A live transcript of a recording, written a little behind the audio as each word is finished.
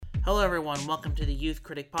Hello, everyone. Welcome to the Youth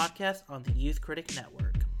Critic podcast on the Youth Critic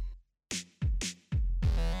Network.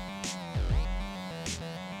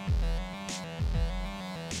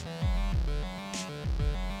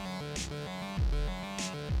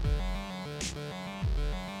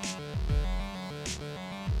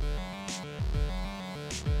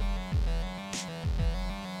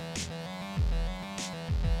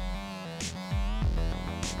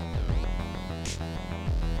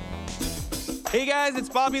 Hey guys, it's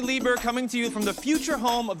Bobby Lieber coming to you from the future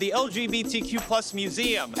home of the LGBTQ+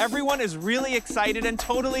 Museum. Everyone is really excited and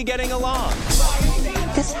totally getting along.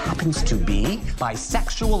 This happens to be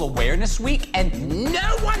Bisexual Awareness Week, and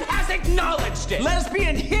no one has acknowledged it.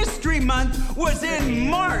 Lesbian History Month was in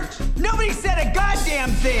March. Nobody said a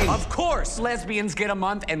goddamn thing. Of course, lesbians get a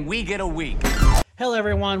month and we get a week. Hello,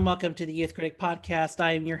 everyone. Welcome to the Youth Critic podcast.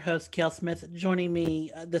 I am your host, Kale Smith. Joining me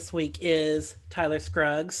this week is Tyler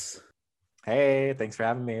Scruggs. Hey, thanks for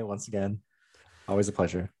having me once again. Always a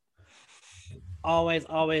pleasure. Always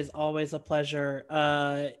a pleasure.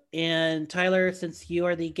 And Tyler, since you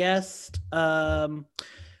are the guest,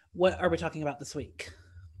 what are we talking about this week?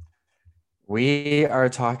 We are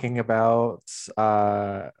talking about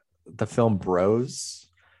the film Bros,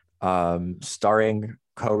 starring,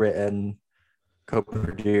 co-written,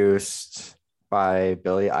 co-produced by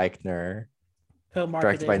Billy Eichner,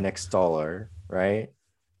 directed by Nick Stoller, right?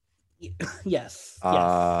 Yes.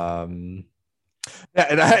 Yeah, and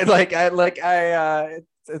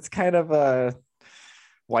it's kind of a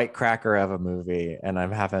white cracker of a movie, and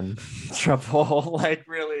I'm having trouble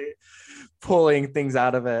really pulling things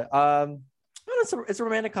out of it. It's a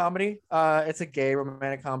romantic comedy. It's a gay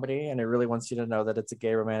romantic comedy, and it really wants you to know that it's a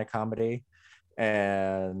gay romantic comedy.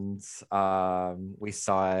 And we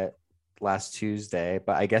saw it last Tuesday,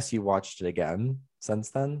 but I guess you watched it again since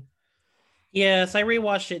then. Yes, I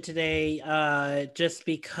rewatched it today just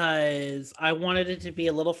because I wanted it to be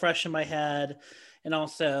a little fresh in my head. And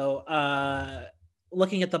also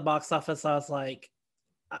looking at the box office, I was like,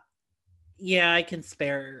 yeah, I can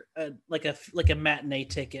spare like a matinee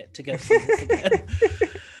ticket to go see this again.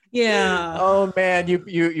 Yeah. Oh, man,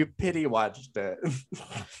 you pity watched it.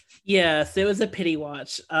 Yes, it was a pity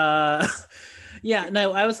watch. Yeah,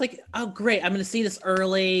 no, I was like, oh, great. I'm going to see this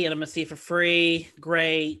early and I'm going to see it for free.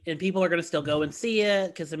 Great. And people are going to still go and see it.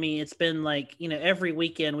 Because, I mean, it's been like, every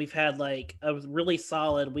weekend we've had like a really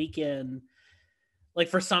solid weekend, like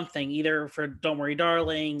for something, either for Don't Worry,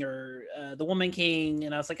 Darling or The Woman King.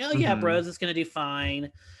 And I was like, oh, yeah, Bros is going to do fine.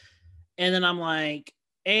 And then I'm like,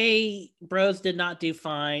 A, Bros did not do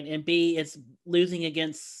fine. And B, it's losing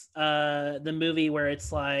against the movie where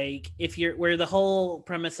it's like, where the whole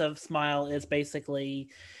premise of Smile is basically,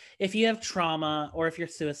 if you have trauma or if you're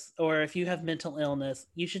or if you have mental illness,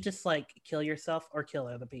 you should just like kill yourself or kill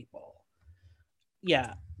other people.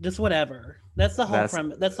 Yeah, just whatever. That's the whole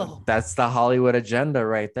premise. That's the Hollywood agenda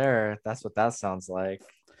right there. That's what that sounds like.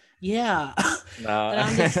 Yeah. No.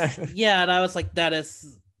 And I was like, that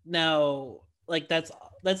is no, like that's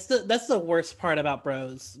the worst part about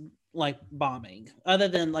Bros, like bombing, other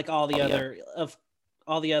than like all the other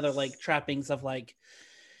like trappings of like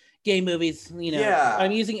gay movies, Yeah.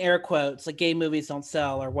 I'm using air quotes, like gay movies don't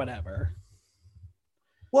sell or whatever.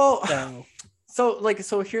 Well,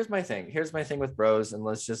 so here's my thing with Bros, and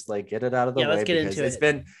let's just like get it out of the way. Let's get into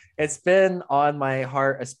it. It's been on my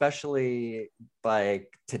heart, especially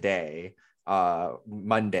like today,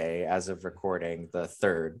 Monday, as of recording the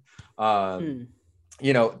 3rd.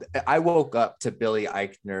 I woke up to Billy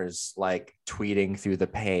Eichner's like tweeting through the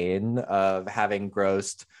pain of having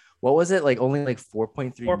grossed, what was it, like only like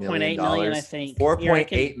 $4.3 million, I think.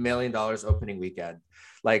 $4.8 million opening weekend.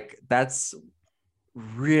 Like that's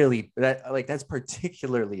particularly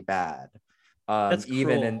bad. That's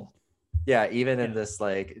even cruel. in this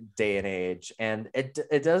like day and age, and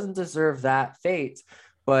it doesn't deserve that fate,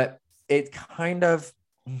 but it kind of,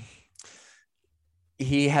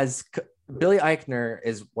 Billy Eichner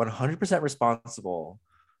is 100% responsible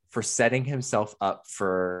for setting himself up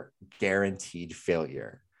for guaranteed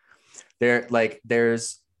failure. There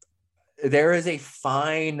is a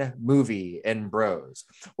fine movie in Bros.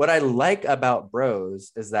 What I like about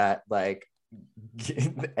Bros is that like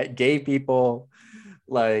gay people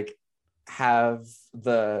like have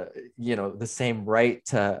the same right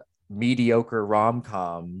to mediocre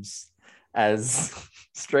rom-coms as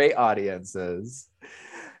straight audiences.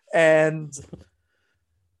 And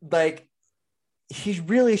like he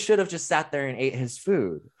really should have just sat there and ate his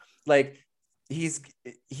food. Like he's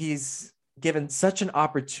given such an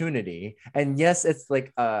opportunity, and yes, it's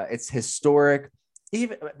like it's historic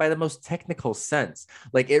even by the most technical sense.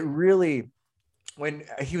 Like it really when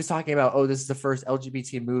he was talking about, oh, this is the first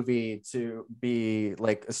LGBT movie to be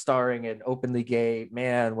like starring an openly gay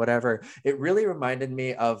man, whatever, it really reminded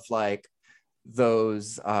me of like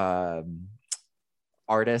those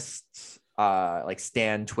artists like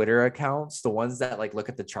stan Twitter accounts, the ones that like look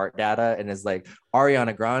at the chart data and is like,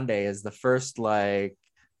 Ariana Grande is the first like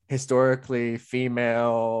historically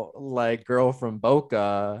female like girl from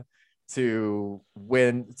Boca to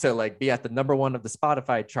win, to like be at the number one of the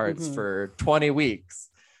Spotify charts for 20 weeks,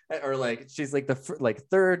 or like she's like the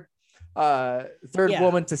third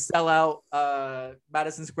woman to sell out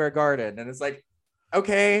Madison Square Garden, and it's like,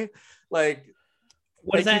 okay, like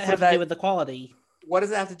what does that have to do with the quality? What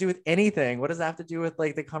does it have to do with anything? What does that have to do with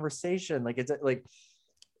like the conversation? Like, it's like,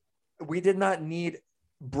 we did not need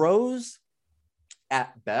Bros.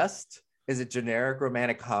 At best is a generic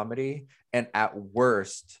romantic comedy, and at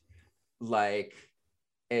worst like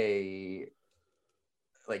a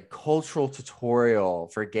like cultural tutorial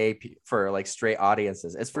for for like straight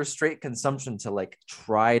audiences. It's for straight consumption to like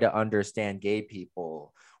try to understand gay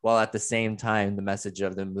people, while at the same time the message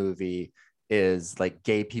of the movie is like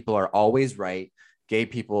gay people are always right, gay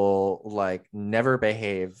people like never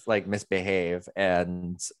misbehave,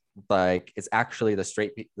 and like it's actually the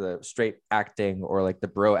straight acting or like the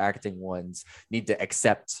bro acting ones need to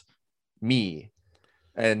accept me,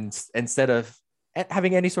 and instead of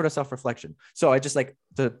having any sort of self-reflection. So I just like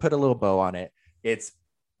to put a little bow on it. It's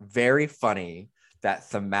very funny that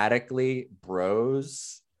thematically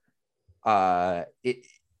Bros it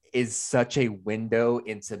is such a window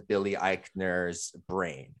into Billy Eichner's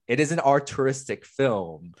brain. It is an altruistic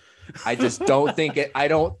film. I just don't think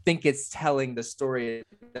it's telling the story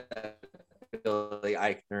that Billy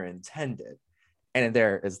Eichner intended. And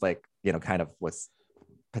there is like, you know, kind of what's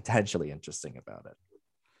potentially interesting about it.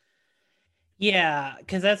 Yeah,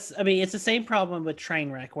 because it's the same problem with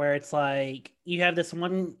Trainwreck, where it's like you have this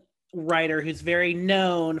one writer who's very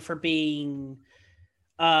known for being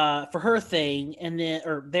for her thing, and then,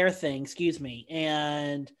 or their thing, excuse me,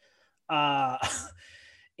 and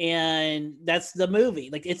and that's the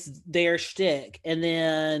movie, like it's their shtick, and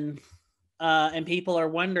then and people are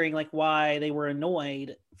wondering like why they were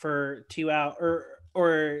annoyed for 2 hours,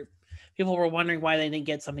 or people were wondering why they didn't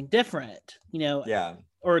get something different, you know,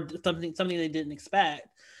 or something they didn't expect,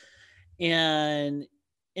 and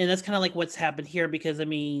that's kind of like what's happened here, because I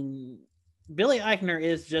mean, Billy Eichner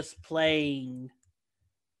is just playing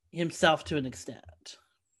himself to an extent.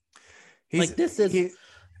 Like this is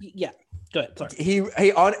yeah. Go ahead. Sorry.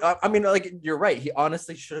 I mean, like, you're right. He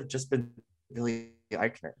honestly should have just been Billy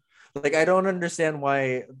Eichner. Like, I don't understand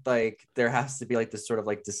why like there has to be like this sort of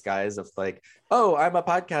like disguise of like, oh, I'm a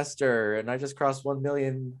podcaster and I just crossed 1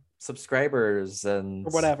 million subscribers and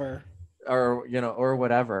or whatever. Or, you know, or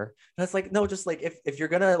whatever. And it's like, no, just like if you're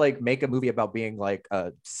gonna like make a movie about being like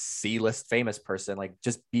a C-list famous person, like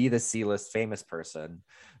just be the C-list famous person.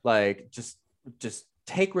 Like just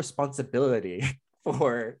take responsibility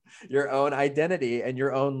for your own identity and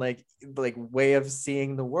your own like way of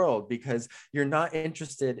seeing the world, because you're not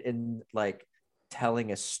interested in like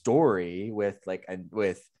telling a story with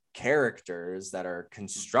characters that are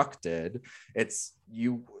constructed. It's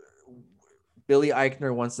you. Billy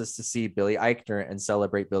Eichner wants us to see Billy Eichner and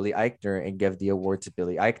celebrate Billy Eichner and give the award to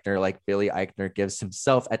Billy Eichner, like Billy Eichner gives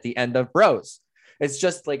himself at the end of Bros. It's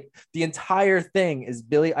just like the entire thing is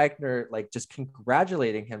Billy Eichner like just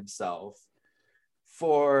congratulating himself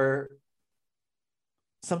for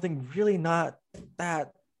something really not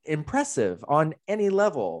that impressive on any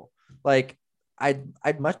level. Like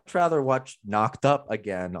I'd much rather watch Knocked Up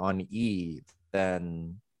again on E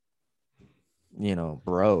than, you know,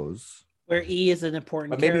 Bros. Where E is an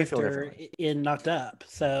important character in Knocked Up.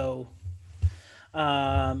 So,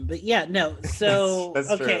 but yeah, no. So that's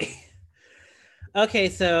okay, true. Okay.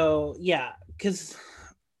 So yeah, because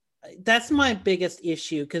that's my biggest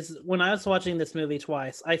issue. Because when I was watching this movie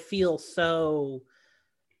twice, I feel so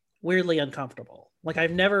weirdly uncomfortable. Like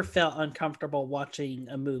I've never felt uncomfortable watching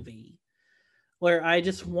a movie where I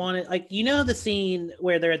just wanted, like, you know, the scene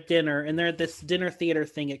where they're at dinner and they're at this dinner theater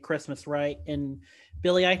thing at Christmas, right? And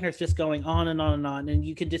Billy Eichner's just going on and on and on, and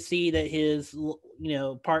you can just see that his, you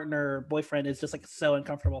know, partner, boyfriend is just like so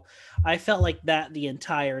uncomfortable. I felt like that the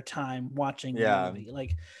entire time watching the movie.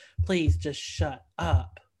 Like, please just shut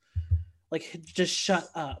up. Like, just shut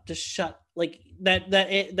up. Just shut. Like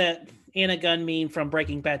that Anna Gunn meme from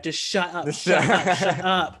Breaking Bad. Just shut up. Shut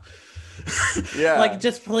up. Yeah. Like,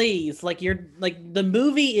 just please. Like, you're like, the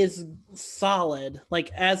movie is solid, like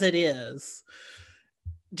as it is.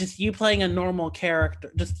 Just you playing a normal character.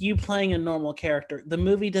 The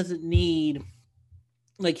movie doesn't need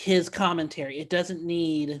like his commentary. It doesn't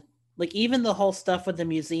need Like even the whole stuff with the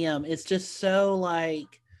museum is just so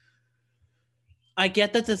like, I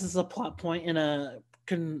get that this is a plot point in a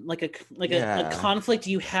a Yeah. conflict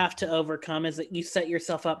you have to overcome, as you set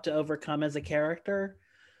yourself up to overcome as a character,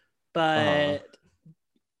 Uh-huh. but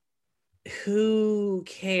who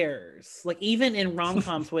cares? Like even in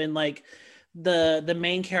rom-coms when like the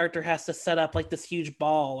main character has to set up like this huge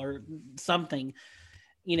ball or something,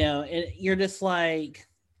 and you're just like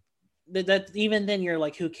that even then you're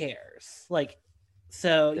like, who cares? Like,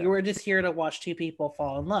 so Yeah. you were just here to watch two people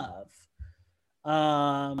fall in love.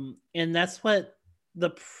 And that's what the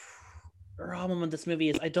problem with this movie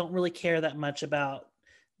is. I don't really care that much about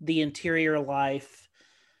the interior life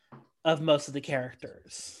of most of the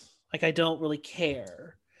characters. Like, I don't really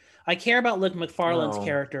care. I care about Luke McFarlane's No.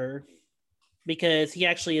 character because he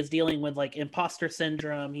actually is dealing with like imposter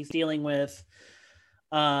syndrome. He's dealing with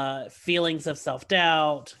feelings of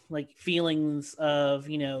self-doubt, like feelings of,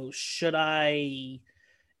 should I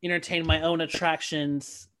entertain my own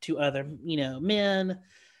attractions to other, men,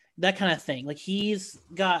 that kind of thing. Like he's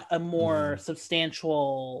got a more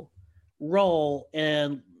substantial role,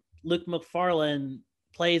 and Luke McFarlane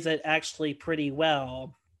plays it actually pretty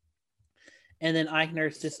well. And then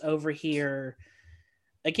Eichner's just over here.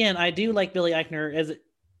 Again, I do like Billy Eichner as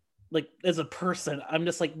a person. I'm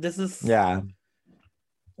just like, this is Yeah.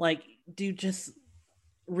 like, dude, just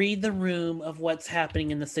read the room of what's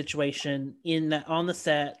happening in the situation on the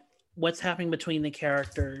set, what's happening between the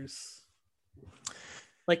characters.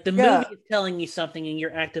 Like the Yeah. movie is telling you something and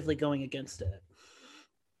you're actively going against it.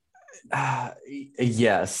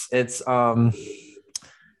 Yes, it's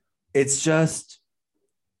just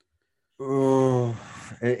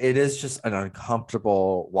it is just an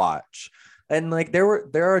uncomfortable watch. And like there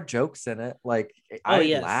are jokes in it. Like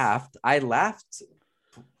Yes. I laughed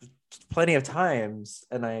plenty of times,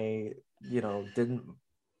 and I didn't,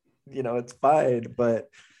 it's fine, but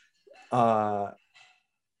I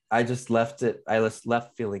just left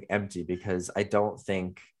feeling empty because I don't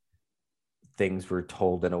think things were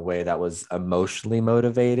told in a way that was emotionally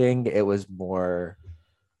motivating. It was more,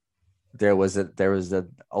 there was an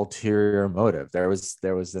ulterior motive. There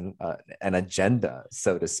was an agenda,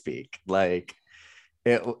 so to speak. Like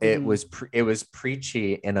it was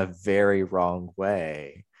preachy in a very wrong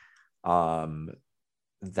way,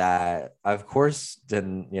 that of course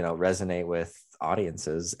didn't resonate with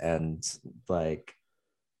audiences. And like,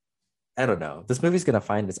 I don't know, this movie's gonna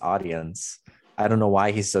find its audience. I don't know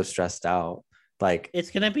why he's so stressed out. Like,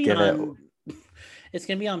 It's gonna be give it it's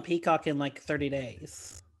gonna be on Peacock in like 30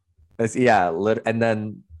 days. and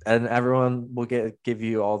everyone will give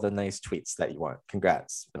you all the nice tweets that you want.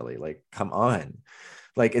 Congrats, Billy. Like, come on.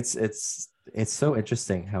 Like, it's so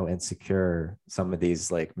interesting how insecure some of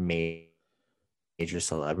these like major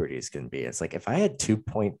celebrities can be. It's like, if I had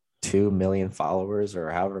 2.2 million followers or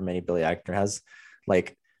however many Billy Eichner has,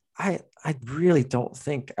 like, I really don't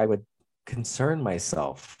think I would concern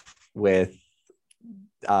myself with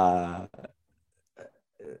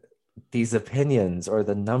these opinions or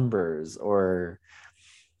the numbers or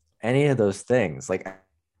any of those things. Like,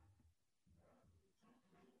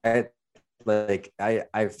 I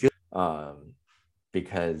feel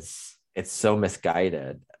because it's so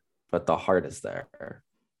misguided, but the heart is there.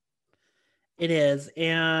 It is.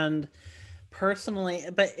 And personally,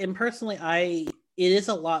 it is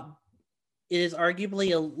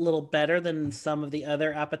arguably a little better than some of the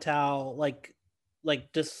other Apatow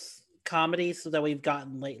like just comedies that we've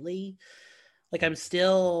gotten lately. Like I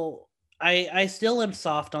still am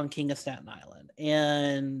soft on King of Staten Island.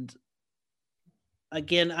 And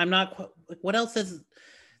again, I'm not, what else is,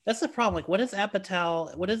 that's the problem. Like, what is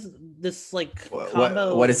Apatow? What is this like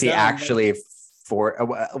combo? What is he done? actually for?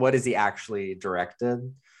 What is he actually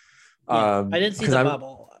directed? Yeah, I didn't see the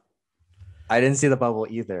bubble. I didn't see the bubble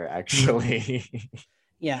either, actually.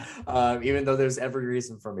 Yeah. Even though there's every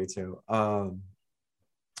reason for me to.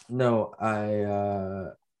 No,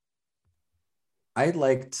 I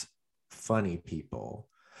liked funny people.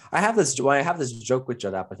 I have this joke with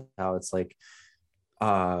Judd Apatow. It's like,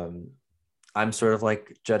 I'm sort of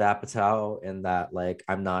like Judd Apatow in that, like,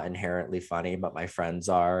 I'm not inherently funny, but my friends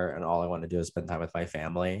are, and all I want to do is spend time with my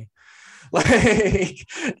family. And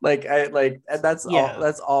that's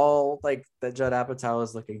all like that Judd Apatow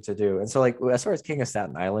is looking to do. And so, like, as far as King of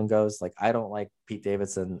Staten Island goes, like, I don't like Pete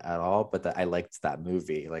Davidson at all, but I liked that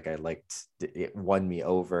movie. Like, it won me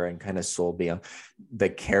over and kind of sold me on the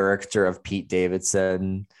character of Pete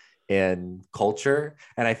Davidson in culture.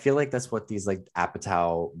 And I feel like that's what these like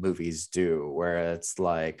Apatow movies do, where it's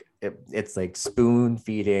like it's like spoon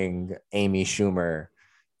feeding Amy Schumer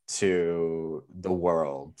to the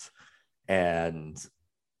world. And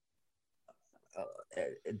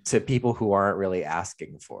to people who aren't really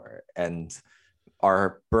asking for it and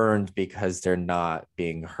are burned because they're not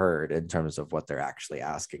being heard in terms of what they're actually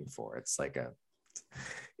asking for. It's like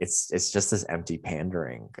it's just this empty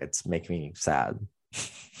pandering. It's making me sad.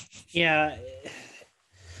 Yeah,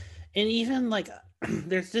 and even like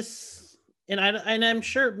there's this, and I'm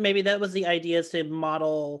sure maybe that was the idea, is to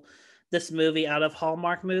model this movie out of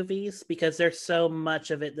Hallmark movies, because there's so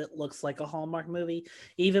much of it that looks like a Hallmark movie,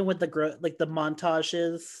 even with like the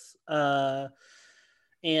montages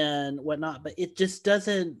and whatnot. But it just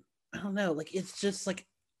doesn't. I don't know. Like, it's just like,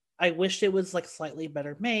 I wish it was like slightly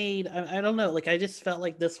better made. I don't know. Like, I just felt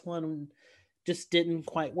like this one just didn't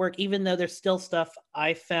quite work, even though there's still stuff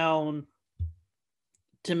I found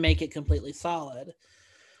to make it completely solid.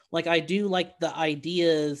 Like, I do like the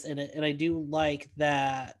ideas in it, and I do like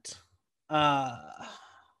that. I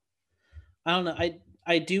don't know.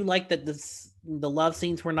 I do like that the love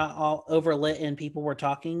scenes were not all overlit and people were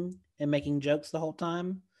talking and making jokes the whole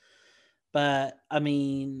time. But I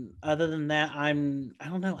mean, other than that, I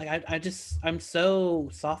don't know. Like, I'm so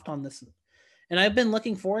soft on this, and I've been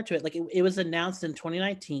looking forward to it. Like, it was announced in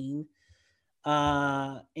 2019,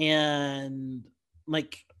 and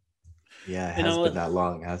like, Yeah, it you has know, been that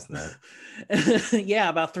long, hasn't it? yeah,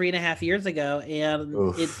 about 3.5 years ago, and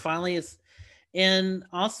Oof. it finally is. And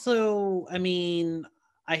also, I mean,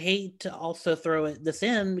 I hate to also throw this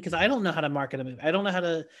in, because I don't know how to market a movie. I don't know how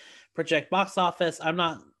to project box office. I'm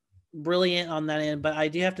not brilliant on that end, but I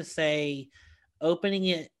do have to say, opening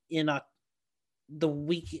it in the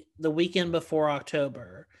weekend before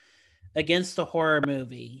October against a horror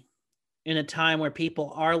movie in a time where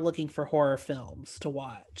people are looking for horror films to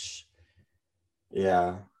watch.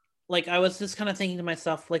 Yeah. Like, I was just kind of thinking to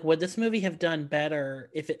myself, like, would this movie have done better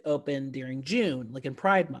if it opened during June, like in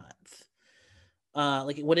Pride Month?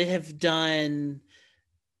 Like, would it have done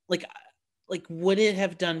like would it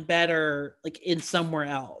have done better like in somewhere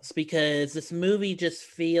else? Because this movie just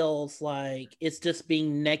feels like it's just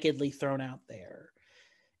being nakedly thrown out there.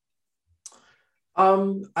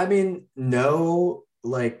 I mean, no,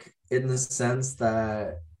 like in the sense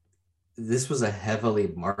that this was a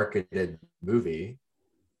heavily marketed movie.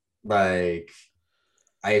 Like,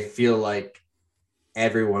 I feel like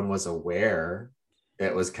everyone was aware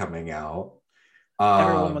it was coming out.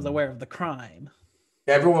 Everyone was Um, aware of the crime.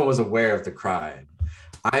 everyone was aware of the crime.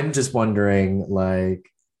 I'm just wondering, like,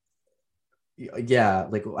 yeah,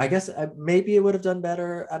 like I guess maybe it would have done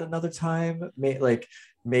better at another time. Like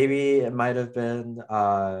maybe it might have been,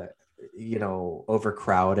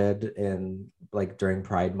 overcrowded in like during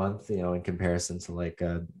Pride Month, in comparison to like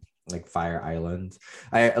Fire Island.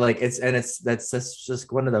 I like that's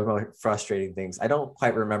just one of the more frustrating things. I don't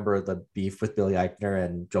quite remember the beef with Billy Eichner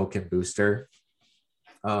and Joel Kim Booster,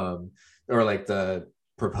 or like the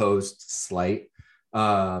proposed slight.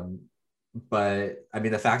 But I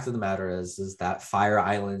mean, the fact of the matter is that Fire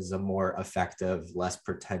Island is a more effective, less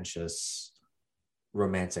pretentious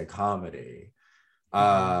romantic comedy.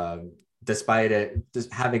 Despite it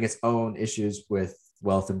just having its own issues with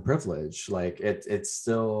wealth and privilege, like it's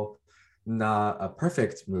still not a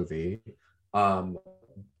perfect movie,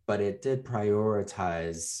 but it did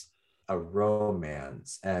prioritize a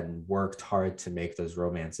romance and worked hard to make those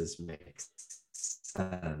romances make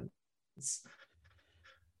sense.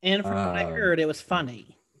 And from what I heard, it was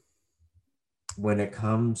funny. When it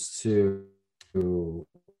comes to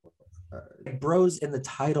bros in the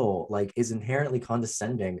title, like, is inherently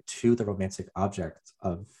condescending to the romantic object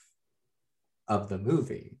of the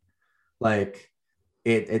movie. Like,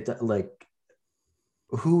 it like,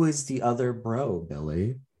 who is the other bro,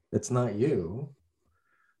 Billy? It's not you.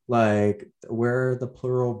 Like, where are the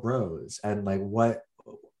plural bros? And like,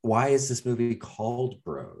 why is this movie called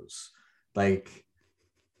Bros? Like,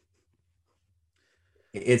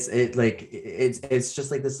 it's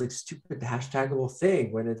just like this like stupid hashtagable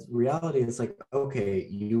thing, when it's reality. It's like, okay,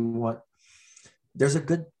 there's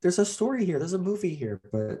a story here, there's a movie here,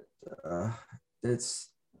 but it's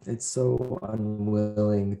so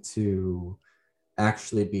unwilling to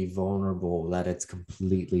actually be vulnerable that it's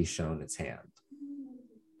completely shown its hand.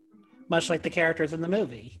 Much like the characters in the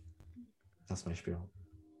movie. That's my spiel.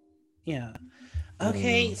 Yeah.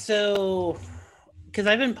 Okay, so because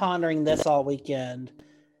I've been pondering this all weekend,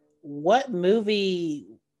 what movie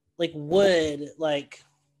would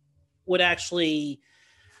actually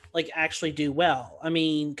do well? I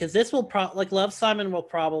mean, because this will Love, Simon will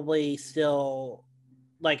probably still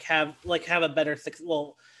have a better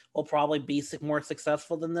will probably be more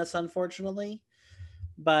successful than this, unfortunately.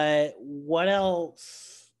 But what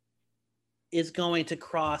else is going to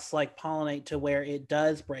pollinate to where it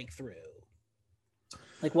does break through?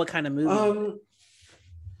 Like, what kind of movie?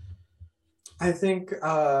 I think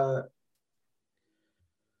I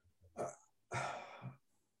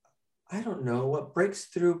don't know what breaks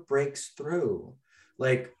through.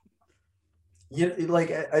 Like like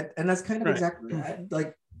and that's kind of Right. exactly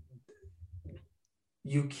like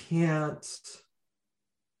you can't.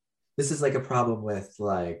 This is like a problem with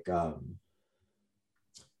like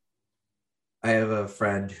I have a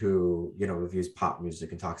friend who, reviews pop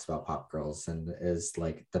music and talks about pop girls and is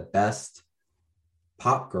like the best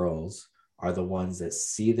pop girls are the ones that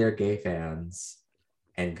see their gay fans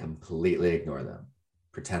and completely ignore them,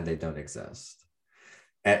 pretend they don't exist.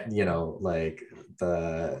 And like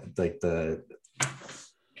the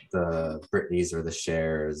Britneys or the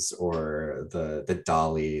Chers or the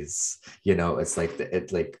Dollies, it's like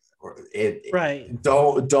Right.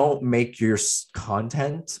 don't make your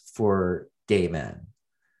content for gay men,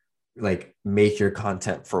 like make your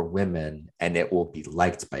content for women and it will be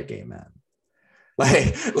liked by gay men.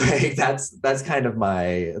 Like that's kind of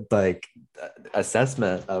my like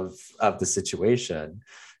assessment of the situation.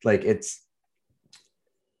 Like it's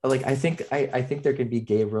like I think there can be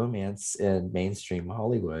gay romance in mainstream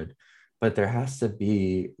Hollywood, but there has to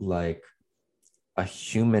be like a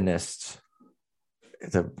humanist,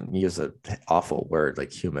 to use an awful word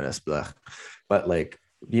like humanist, blah, but like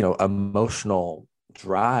emotional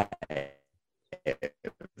drive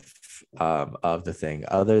of the thing,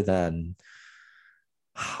 other than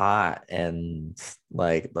hot and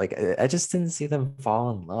like I just didn't see them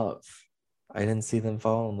fall in love. I didn't see them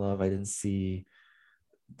fall in love.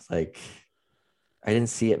 Like I didn't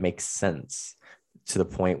see it make sense to the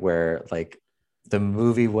point where like the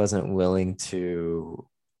movie wasn't willing to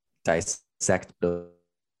dissect Billy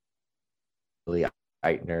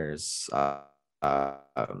Eichner's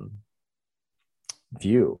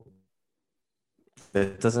view.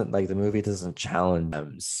 It doesn't, like, the movie doesn't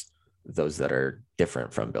challenge those that are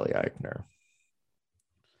different from Billy Eichner.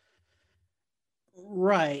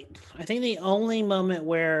 Right. I think the only moment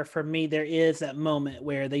where, for me, there is that moment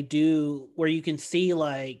where where you can see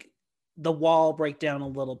like the wall break down a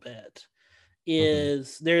little bit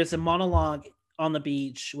is there's a monologue on the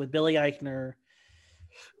beach with Billy Eichner,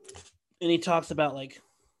 and he talks about like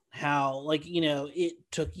how like it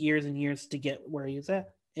took years and years to get where he's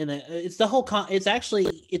at, and it's the whole it's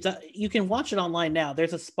actually you can watch it online now.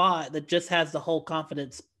 There's a spot that just has the whole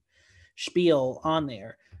confidence spiel on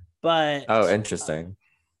there, but Oh, interesting.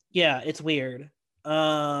 yeah, it's weird.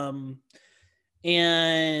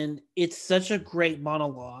 And it's such a great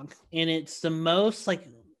monologue, and it's the most like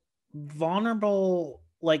vulnerable,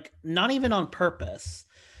 like not even on purpose,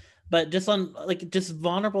 but just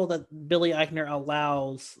vulnerable that Billy Eichner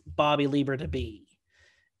allows Bobby Lieber to be.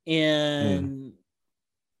 And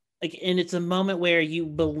and it's a moment where you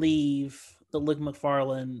believe that Luke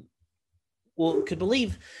McFarlane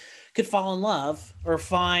could fall in love or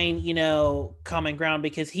find, common ground,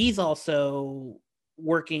 because he's also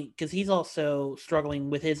struggling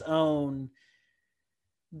with his own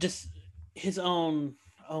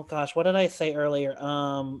oh gosh, what did I say earlier?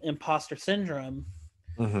 Imposter syndrome.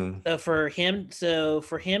 So for him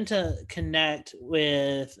to connect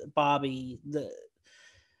with Bobby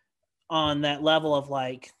on that level of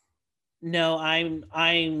like, no, I'm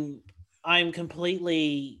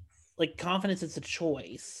completely like, confidence is a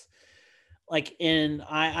choice. Like, and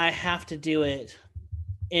I have to do it.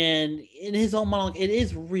 And in his own monologue, it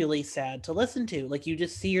is really sad to listen to. Like, you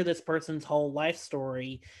just hear this person's whole life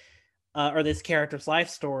story, or this character's life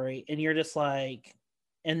story, and you're just like,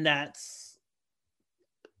 and I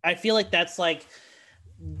feel like that's like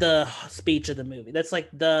the speech of the movie. That's like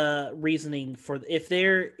the reasoning for, if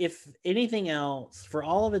anything else, for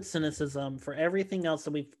all of its cynicism, for everything else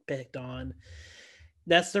that we've picked on,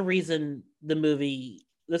 that's the reason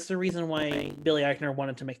why Billy Eichner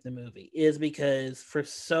wanted to make the movie, is because for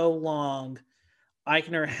so long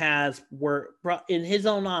Eichner has in his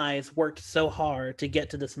own eyes, worked so hard to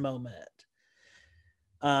get to this moment,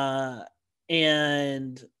 and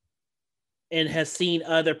has seen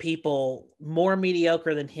other people more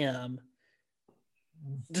mediocre than him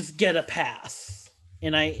just get a pass.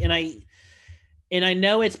 And I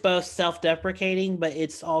know it's both self-deprecating, but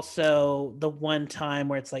it's also the one time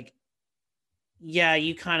where it's like, yeah,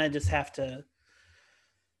 you kind of just have to.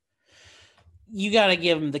 You got to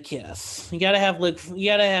give him the kiss. You got to have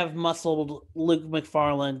muscled Luke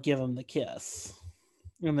McFarlane give him the kiss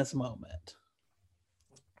in this moment.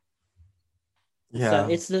 Yeah.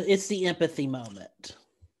 So it's the empathy moment.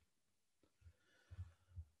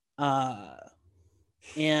 And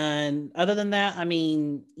other than that, I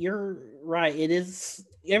mean, you're right. It is,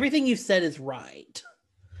 everything you said is right.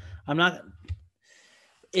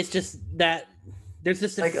 It's just that There's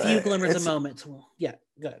just a Like, few glimmers of it's moments. Yeah,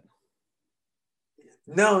 good.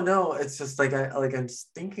 no, it's just like I'm just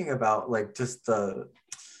thinking about like just the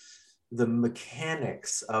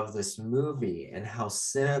mechanics of this movie and how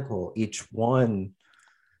cynical each one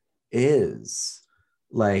is.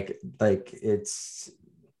 Like it's,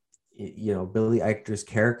 you know, Billy Eichner's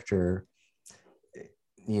character,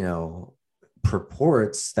 you know,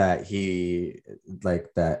 purports that he, like,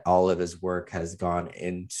 that all of his work has gone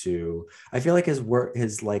into, I feel like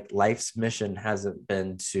his like life's mission hasn't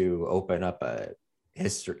been to open up a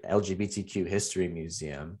LGBTQ history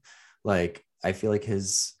museum. Like, I feel like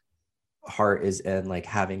his heart is in like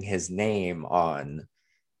having his name on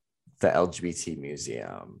the LGBT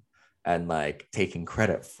museum and like taking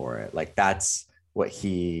credit for it. Like, that's what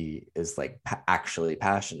he is like actually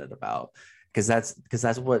passionate about, because that's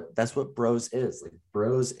what Bros is. Like,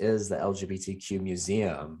 Bros is the LGBTQ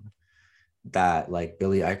museum that like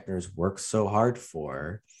Billy Eichner's worked so hard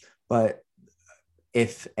for. But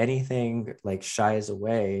if anything like shies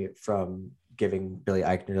away from giving Billy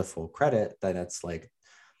Eichner the full credit, then it's like,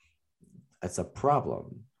 it's a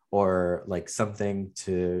problem, or like something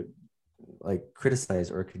to like criticize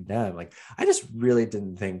or condemn. Like, I just really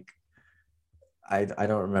didn't think, I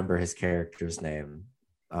don't remember his character's name.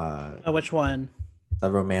 Oh, which one?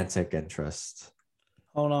 The romantic interest.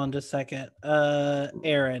 Hold on just a second.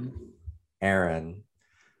 Aaron. Aaron.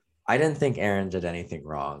 I didn't think Aaron did anything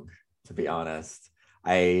wrong, to be honest.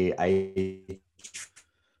 I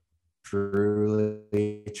truly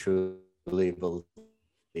believe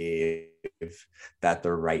that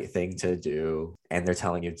the right thing to do, and they're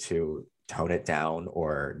telling you to tone it down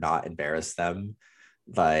or not embarrass them,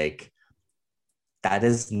 like, that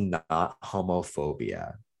is not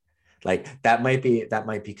homophobia. Like, that might be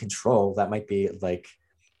control, that might be like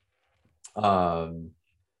that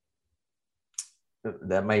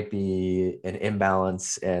might be an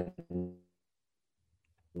imbalance in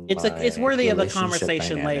It's worthy of a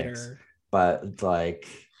conversation dynamics. later. But like,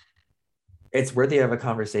 it's worthy of a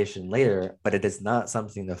conversation later, but it is not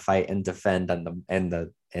something to fight and defend in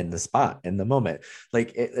the spot, in the moment.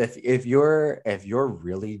 Like, if your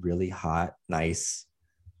really, really hot, nice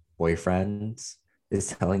boyfriend is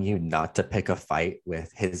telling you not to pick a fight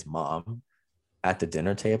with his mom at the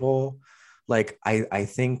dinner table, like, I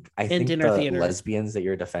think dinner the theater. lesbians that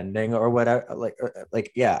you're defending or whatever,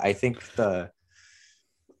 like yeah, I think the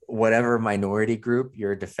whatever minority group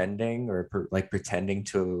you're defending or like pretending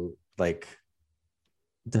to like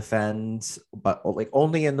defend, but like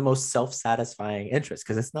only in the most self-satisfying interest,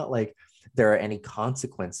 because it's not like there are any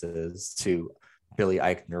consequences to Billy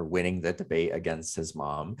Eichner winning the debate against his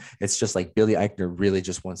mom. It's just like Billy Eichner really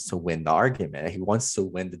just wants to win the argument. He wants to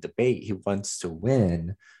win the debate. He wants to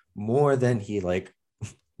win more than he like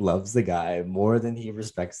loves the guy, more than he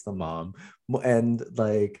respects the mom. And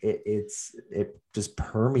like it just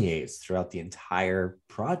permeates throughout the entire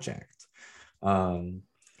project. I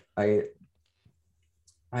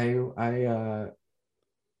I I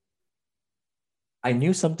I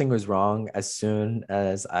knew something was wrong as soon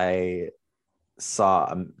as I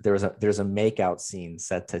saw there's a makeout scene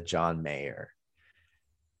set to John Mayer,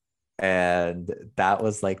 and that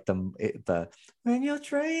was like the when you're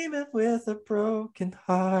dreaming with a broken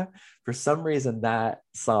heart. For some reason, that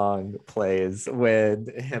song plays when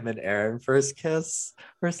him and Aaron first kiss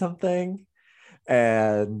or something,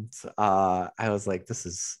 and I was like, this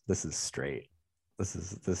is straight. This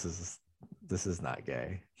is not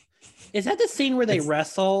gay. Is that the scene where they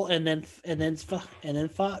wrestle and then fuck?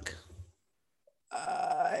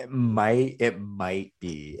 It might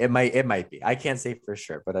be. I can't say for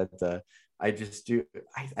sure, but I just do.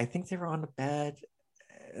 I think they were on the bed,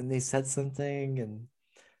 and they said something, and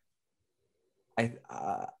I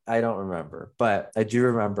don't remember, but I do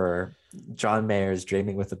remember John Mayer's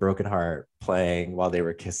 "Dreaming with a Broken Heart" playing while they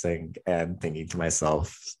were kissing, and thinking to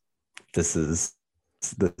myself, this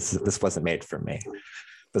wasn't made for me.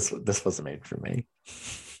 This wasn't made for me.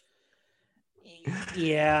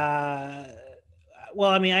 Yeah. Well,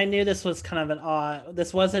 I mean, I knew this was kind of an odd.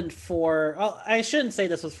 This wasn't for. Oh, I shouldn't say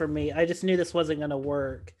this was for me. I just knew this wasn't going to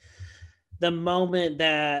work. The moment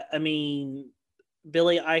that, I mean,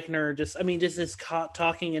 Billy Eichner just is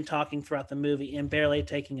talking and talking throughout the movie and barely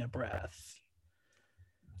taking a breath.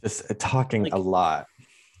 Just talking a lot.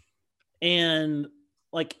 And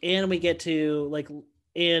we get to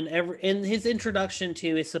in his introduction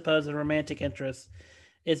to his supposed romantic interest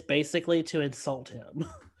is basically to insult him.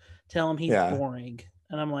 Tell him he's boring.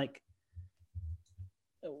 And I'm like,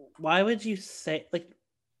 why would you say this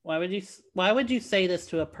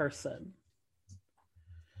to a person?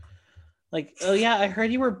 Like, oh yeah, I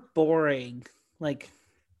heard you were boring. Like,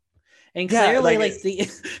 And Yeah, clearly, like, like the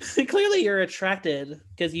clearly you're attracted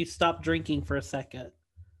because you stopped drinking for a second.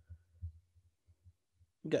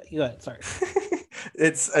 Go ahead. Sorry.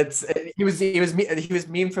 it's he was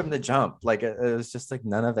mean from the jump. Like it was just like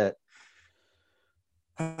none of it.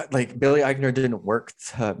 Like Billy Eichner didn't work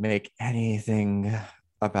to make anything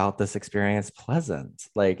about this experience pleasant.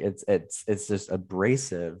 Like it's just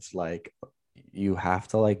abrasive. Like you have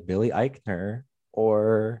to like Billy Eichner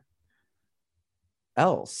or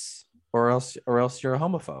else you're a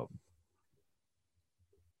homophobe.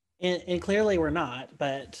 And clearly we're not,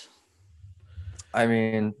 but I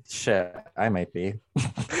mean, shit, I might be.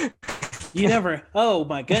 you never. Oh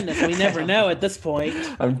my goodness, we never know at this point.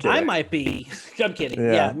 I'm kidding. I might be. I'm kidding.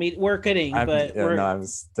 Yeah. Yeah, I mean, we're kidding, but we're. no, I'm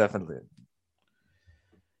definitely.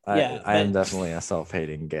 I am definitely a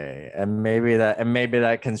self-hating gay, and maybe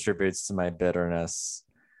that contributes to my bitterness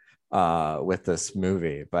with this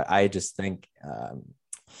movie. But I just think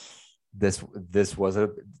this was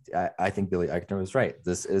I think Billy Eichner was right.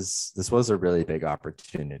 This was a really big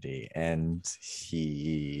opportunity, and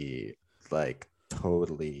he like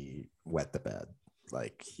totally wet the bed.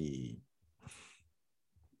 Like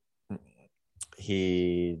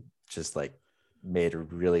he just like made a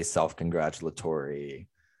really self-congratulatory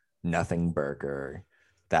nothing burger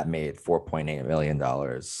that made $4.8 million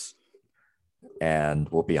and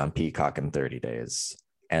will be on Peacock in 30 days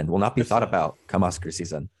and will not be thought about come Oscar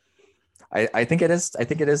season. I think it is. I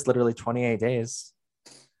think it is literally 28 days.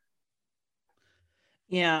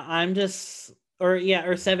 Yeah,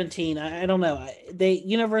 or 17. I don't know.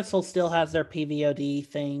 Universal still has their PVOD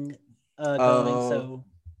thing going, so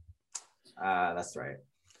that's right.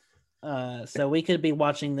 So we could be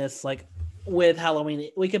watching this like with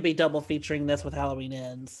Halloween. We could be double featuring this with Halloween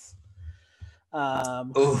Ends.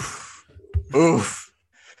 Oof.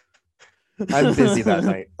 I'm busy that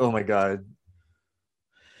night. Oh my god.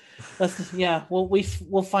 Yeah,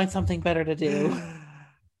 we'll find something better to do.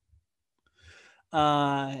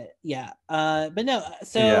 Yeah. But no.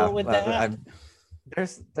 So yeah, with that,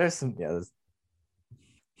 there's some there's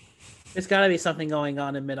got to be something going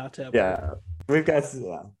on in mid-October. Yeah, we've got.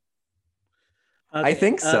 Yeah. Okay. I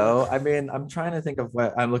think so. I mean, I'm trying to think of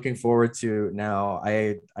what I'm looking forward to now.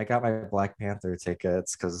 I got my Black Panther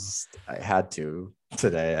tickets because I had to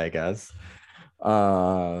today, I guess.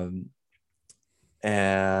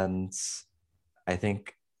 And I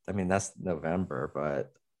think, I mean, that's November,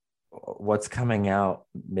 but what's coming out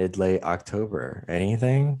late October?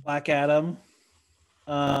 Anything? Black Adam.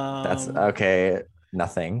 That's okay.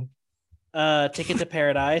 Nothing. Ticket to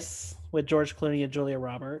Paradise with George Clooney and Julia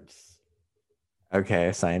Roberts.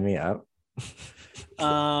 Okay, sign me up.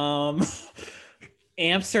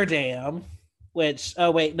 Amsterdam, which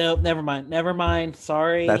never mind.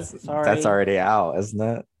 Sorry. That's already out, isn't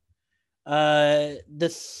it?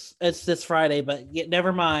 It's this Friday, but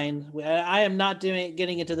never mind. I am not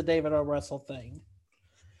getting into the David O. Russell thing.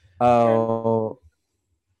 Oh.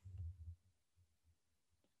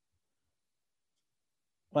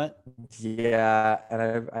 What? Yeah,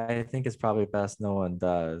 and I think it's probably best no one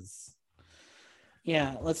does.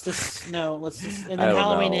 Yeah, and then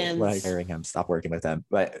Halloween Ends. Like hearing him stop working with them,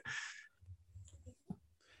 but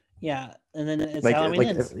yeah, and then it's Halloween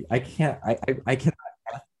Ends. I can't.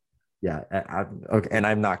 Yeah, okay, and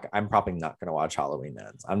I'm probably not gonna watch Halloween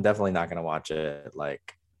Ends. I'm definitely not gonna watch it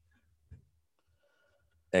like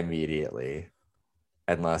immediately,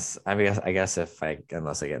 unless I guess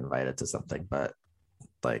unless I get invited to something, but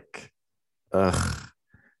like, I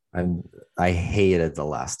hated the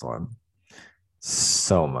last one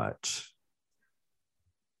so much.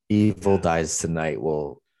 Evil Dies Tonight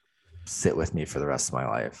will sit with me for the rest of my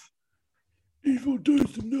life. Evil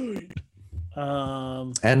Dies Tonight.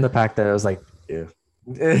 And the fact that it was like, ew.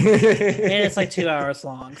 And it's like 2 hours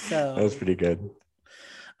long, so that was pretty good.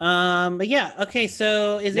 But yeah, okay.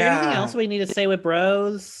 So, is there anything else we need to say with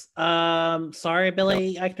Bros? Sorry,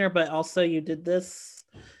 Billy Eichner, but also you did this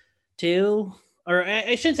too, or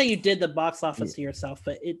I shouldn't say you did the box office to yourself,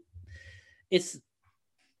 but actually,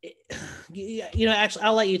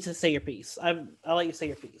 I'll let you to say your piece. I'll let you say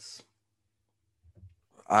your piece.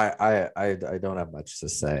 I don't have much to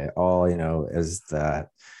say. All I know is that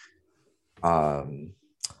I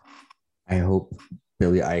hope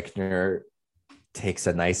Billy Eichner takes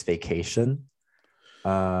a nice vacation.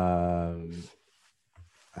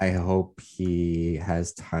 I hope he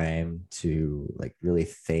has time to like really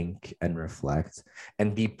think and reflect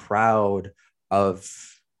and be proud of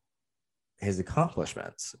his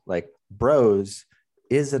accomplishments. Like Bros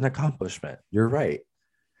is an accomplishment. You're right.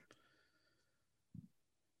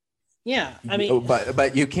 Yeah, I mean,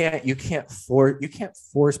 but you can't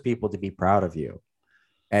force people to be proud of you.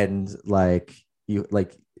 and like you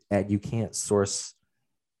can't source.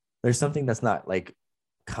 There's something that's not like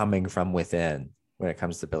coming from within when it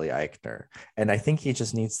comes to Billy Eichner, and I think he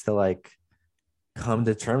just needs to like come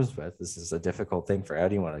to terms with. This is a difficult thing for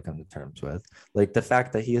anyone to come to terms with, like the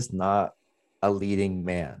fact that he is not a leading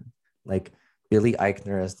man. Like Billy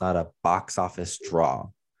Eichner is not a box office draw.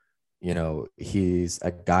 You know, he's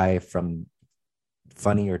a guy from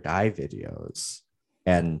Funny or Die videos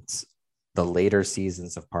and the later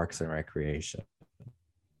seasons of Parks and Recreation.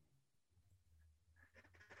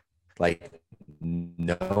 Like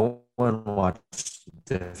no one watched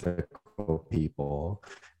Difficult People,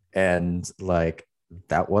 and like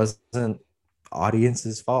that wasn't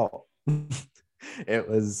audience's fault. It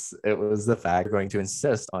was the fact you're going to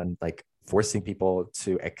insist on like forcing people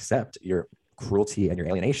to accept your cruelty and your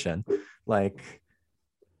alienation. Like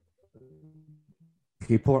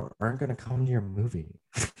people aren't going to come to your movie.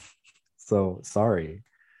 So sorry.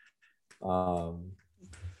 2 out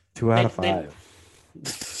of 5.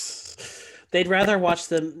 They'd rather watch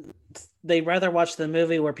the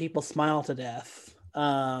movie where people smile to death.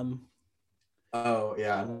 Oh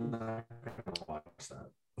yeah, I'm not gonna watch that.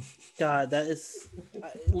 God, that is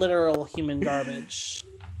literal human garbage.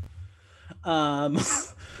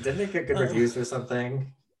 Didn't it get good reviews or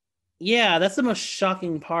something? Yeah, that's the most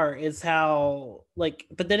shocking part is how like.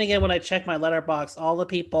 But then again, when I check my letterbox, all the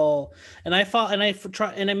people and I follow and I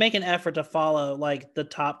try and I make an effort to follow like the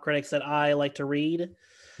top critics that I like to read.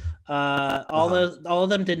 All of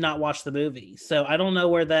them did not watch the movie, so I don't know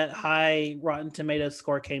where that high Rotten Tomatoes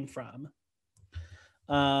score came from.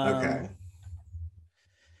 Okay.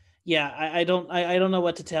 Yeah, I don't know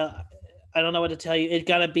what to tell. I don't know what to tell you. It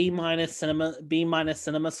got a B minus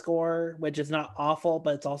cinema score, which is not awful,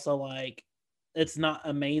 but it's also like it's not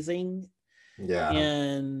amazing. Yeah.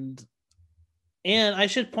 And I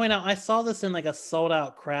should point out I saw this in like a sold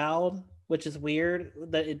out crowd, which is weird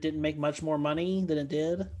that it didn't make much more money than it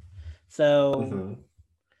did. So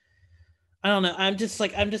I don't know. I'm just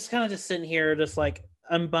kind of just sitting here just like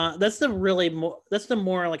I'm bummed. That's the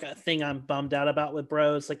more like a thing I'm bummed out about with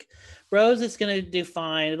Bros. Like Bros is gonna do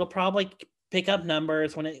fine. It'll probably pick up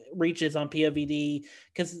numbers when it reaches on POVD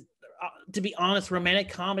because to be honest, romantic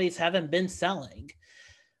comedies haven't been selling.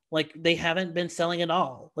 Like they haven't been selling at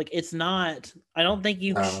all. Like it's not. I don't think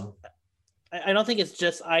I don't think it's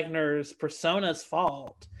just Eichner's persona's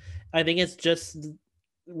fault. I think it's just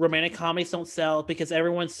romantic comedies don't sell because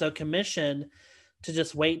everyone's so commissioned to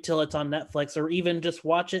just wait till it's on Netflix or even just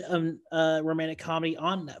watch it romantic comedy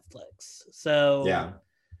on Netflix. So yeah.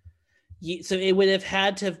 So it would have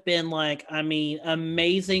had to have been like, I mean,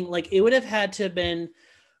 amazing. Like it would have had to have been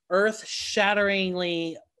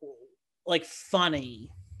earth-shatteringly like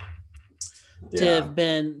funny to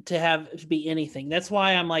be anything. That's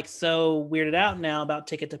why I'm like so weirded out now about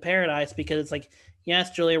Ticket to Paradise because it's like,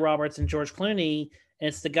 yes, Julia Roberts and George Clooney, and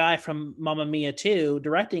it's the guy from Mamma Mia 2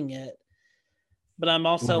 directing it. But I'm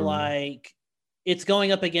also like, it's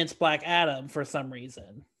going up against Black Adam for some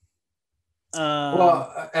reason.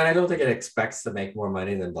 Well, and I don't think it expects to make more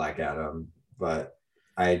money than Black Adam, but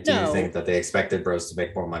I do think that they expected Bros to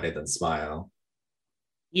make more money than Smile.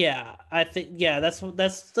 Yeah, I think that's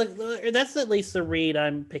at least the read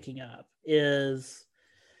I'm picking up is,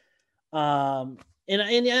 and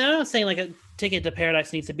I'm not saying like a Ticket to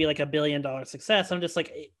Paradise needs to be like $1 billion success. I'm just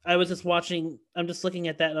like I'm just looking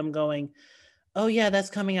at that and I'm going, oh yeah, that's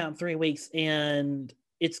coming out in 3 weeks and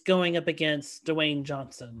it's going up against Dwayne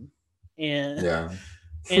Johnson and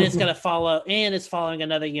and it's gonna follow and it's following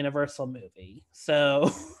another Universal movie.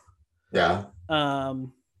 So yeah,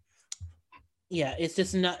 it's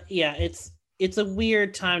just not. Yeah, it's a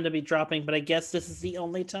weird time to be dropping, but I guess this is the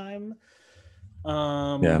only time.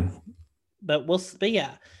 But But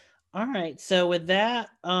yeah. All right. So with that,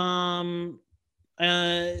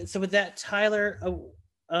 Tyler,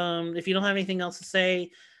 if you don't have anything else to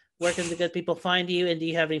say, where can the good people find you, and do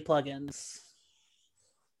you have any plugins?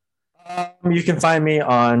 You can find me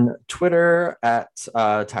on Twitter at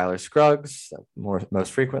Tyler Scruggs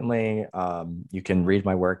most frequently. You can read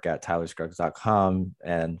my work at tylerscruggs.com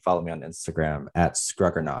and follow me on Instagram at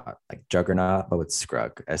Scruggernaut, like Juggernaut, but with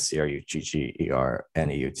Scrug,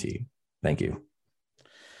 SCRUGGERNEUT. Thank you.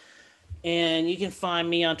 And you can find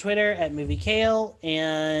me on Twitter at MovieKale.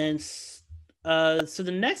 And so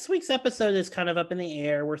the next week's episode is kind of up in the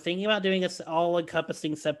air. We're thinking about doing an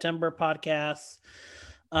all-encompassing September podcast.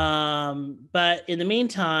 But in the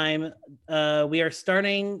meantime, we are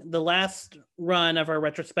starting the last run of our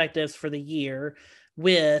retrospectives for the year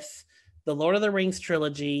with the Lord of the Rings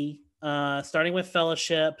trilogy, starting with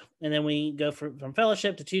Fellowship, and then we go from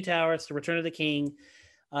Fellowship to Two Towers to Return of the King.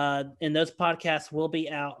 And those podcasts will be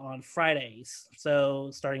out on Fridays. So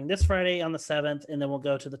starting this Friday on the 7th, and then we'll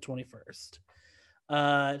go to the 21st.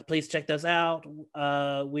 Please check those out.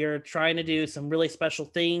 We're trying to do some really special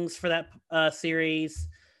things for that series.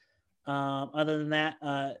 Other than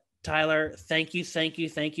that, Tyler, thank you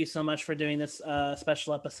so much for doing this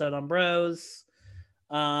special episode on Bros.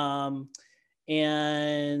 And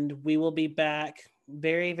we will be back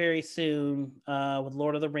very, very soon with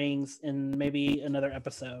Lord of the Rings and maybe another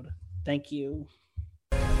episode. Thank you.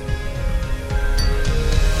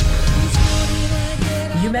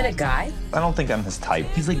 You met a guy? I don't think I'm his type.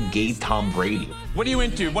 He's like gay Tom Brady. What are you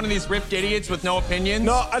into? One of these ripped idiots with no opinions?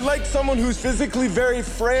 No, I'd like someone who's physically very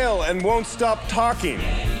frail and won't stop talking.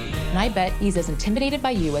 And I bet he's as intimidated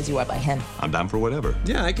by you as you are by him. I'm down for whatever.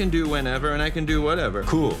 Yeah, I can do whenever and I can do whatever.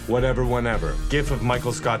 Cool, whatever, whenever. GIF of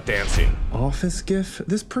Michael Scott dancing. Office GIF?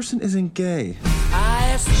 This person isn't gay.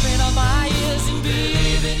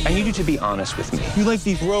 I need you to be honest with me. You like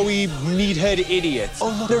these rowy, meathead idiots. Oh,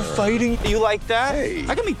 look. They're fighting. You like that? Hey.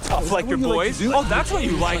 I can be tough like your boys. Like oh, that's what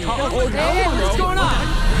you like, huh? Hey, what's going on?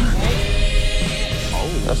 Oh,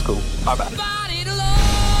 that's cool. How about it?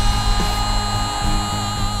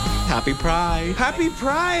 Happy Pride. Happy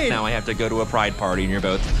Pride. Now I have to go to a Pride party and you're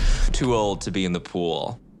both too old to be in the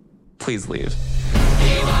pool. Please leave.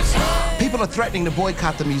 People are threatening to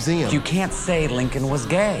boycott the museum. You can't say Lincoln was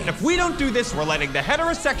gay. If we don't do this, we're letting the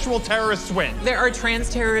heterosexual terrorists win. There are trans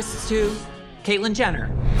terrorists too. Caitlyn Jenner.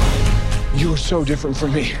 You're so different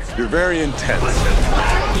from me. You're very intense.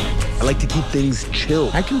 I like to keep things chill.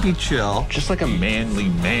 I can be chill. Just like a manly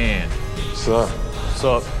man. Sup?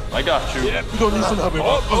 Sup? I got you. You gonna need some help here,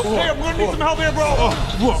 bro. Okay, I'm gonna need some help here, bro.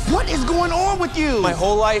 What is going on with you? My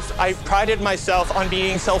whole life, I prided myself on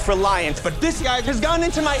being self-reliant, but this guy has gone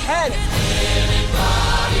into my head.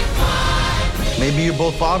 Maybe you're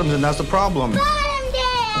both bottoms and that's the problem.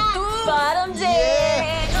 Bottom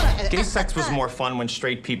day. Gay sex was more fun when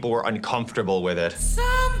straight people were uncomfortable with it.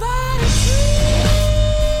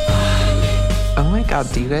 Oh my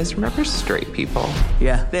God, do you guys remember straight people?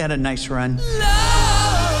 Yeah, they had a nice run.